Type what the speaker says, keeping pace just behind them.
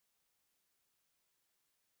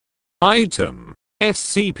Item: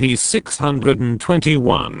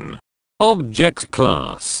 SCP-621. Object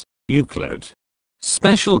Class: Euclid.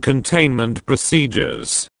 Special Containment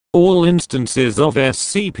Procedures: all instances of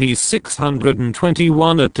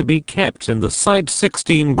SCP-621 are to be kept in the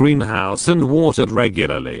Site-16 greenhouse and watered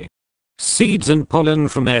regularly. Seeds and pollen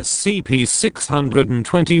from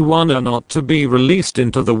SCP-621 are not to be released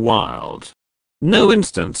into the wild. No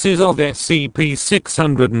instances of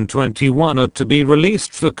SCP-621 are to be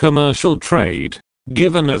released for commercial trade,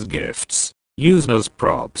 given as gifts, used as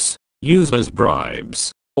props, used as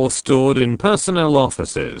bribes, or stored in personnel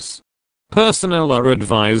offices. Personnel are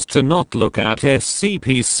advised to not look at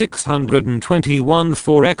SCP-621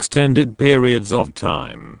 for extended periods of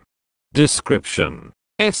time. Description: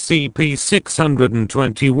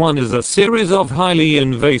 SCP-621 is a series of highly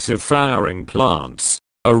invasive flowering plants,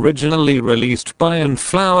 originally released by an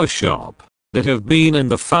flower shop, that have been in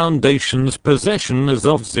the Foundation's possession as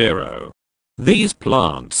of zero. These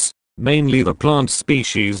plants, mainly the plant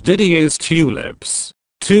species Didier's tulips,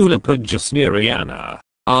 Tulipa jasneriana,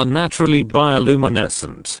 are naturally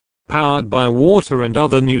bioluminescent, powered by water and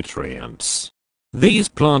other nutrients. These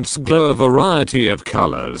plants glow a variety of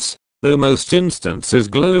colors, though most instances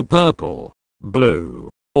glow purple,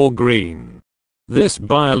 blue, or green. This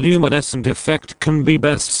bioluminescent effect can be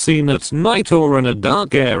best seen at night or in a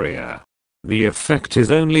dark area. The effect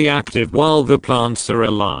is only active while the plants are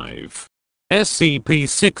alive.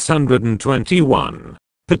 SCP-621,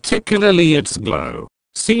 particularly its glow,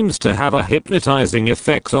 seems to have a hypnotizing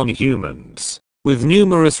effect on humans, with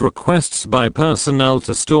numerous requests by personnel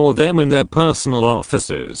to store them in their personal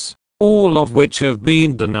offices, all of which have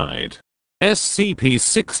been denied.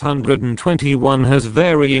 SCP-621 has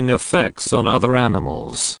varying effects on other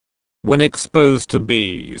animals. When exposed to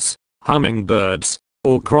bees, hummingbirds,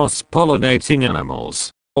 or cross-pollinating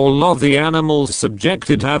animals, all of the animals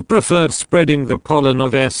subjected have preferred spreading the pollen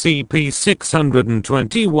of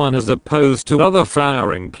SCP-621 as opposed to other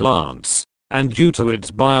flowering plants, and due to its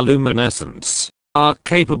bioluminescence, are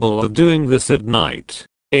capable of doing this at night,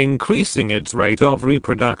 increasing its rate of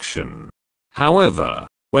reproduction. However,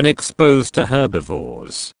 when exposed to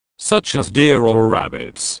herbivores, such as deer or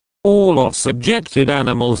rabbits, all of subjected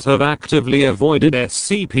animals have actively avoided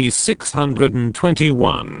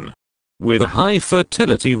SCP-621. With a high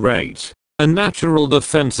fertility rate, a natural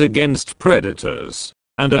defense against predators,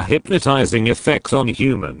 and a hypnotizing effect on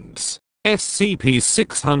humans,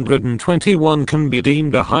 SCP-621 can be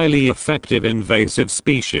deemed a highly effective invasive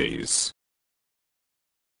species.